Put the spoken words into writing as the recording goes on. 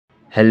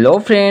Hello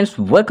friends,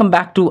 welcome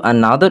back to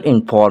another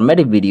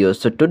informative video.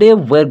 So today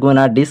we're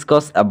gonna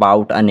discuss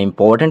about an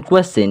important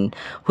question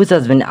which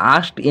has been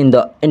asked in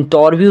the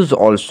interviews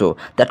also.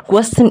 That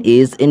question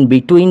is, in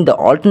between the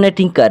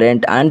alternating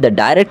current and the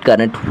direct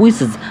current,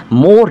 which is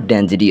more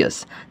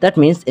dangerous? That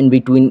means in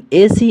between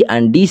AC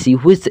and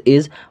DC, which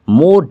is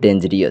more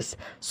dangerous?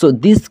 So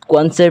this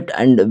concept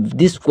and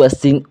this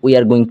question we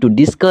are going to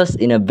discuss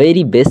in a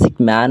very basic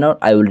manner.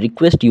 I will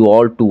request you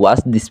all to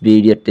watch this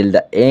video till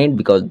the end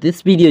because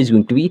this video is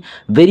going to be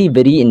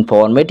very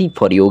informative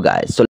for you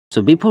guys.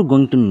 So before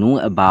going to know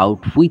about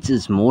which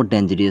is more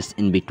dangerous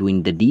in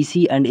between the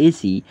DC and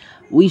AC,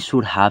 we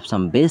should have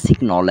some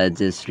basic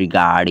knowledges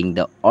regarding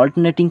the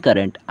alternating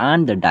current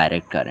and the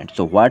direct current.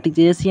 So what is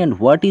AC and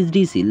what is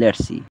DC?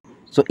 Let's see.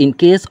 So in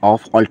case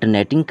of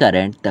alternating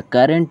current, the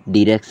current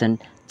direction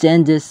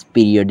changes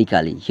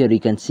periodically. Here you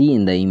can see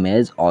in the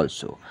image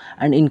also.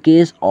 And in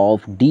case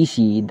of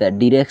DC, the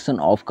direction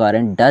of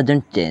current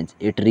doesn't change,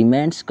 it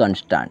remains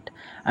constant.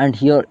 And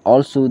here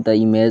also the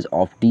image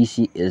of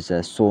DC is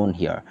shown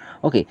here.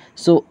 Okay,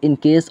 so in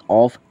case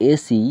of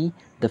AC,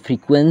 the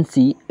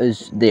frequency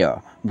is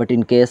there, but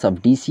in case of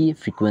DC,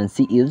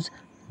 frequency is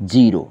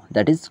zero,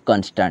 that is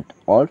constant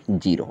or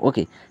zero.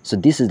 Okay, so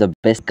this is the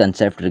best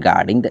concept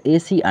regarding the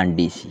AC and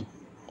DC.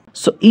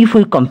 So if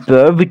we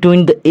compare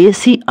between the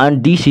AC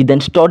and DC,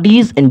 then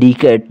studies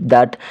indicate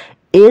that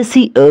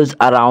AC is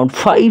around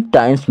 5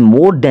 times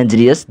more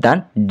dangerous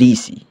than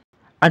DC.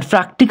 And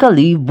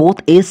practically both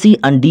AC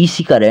and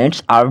DC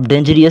currents are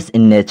dangerous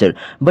in nature,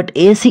 but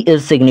AC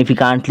is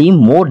significantly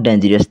more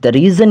dangerous. The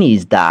reason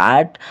is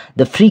that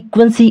the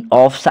frequency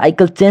of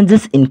cycle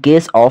changes in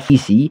case of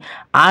DC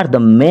are the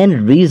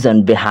main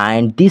reason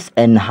behind this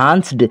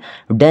enhanced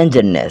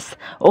dangerousness.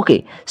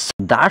 Okay, so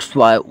that's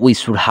why we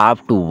should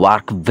have to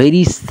work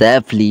very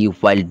safely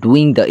while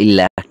doing the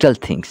electrical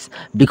things,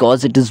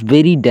 because it is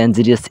very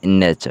dangerous in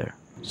nature.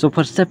 So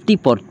for safety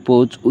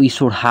purpose, we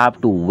should have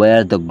to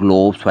wear the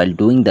gloves while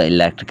doing the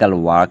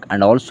electrical work,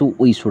 and also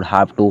we should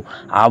have to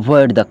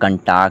avoid the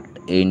contact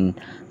in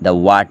the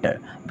water,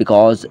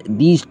 because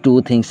these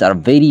two things are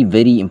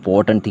very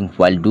important things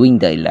while doing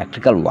the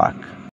electrical work.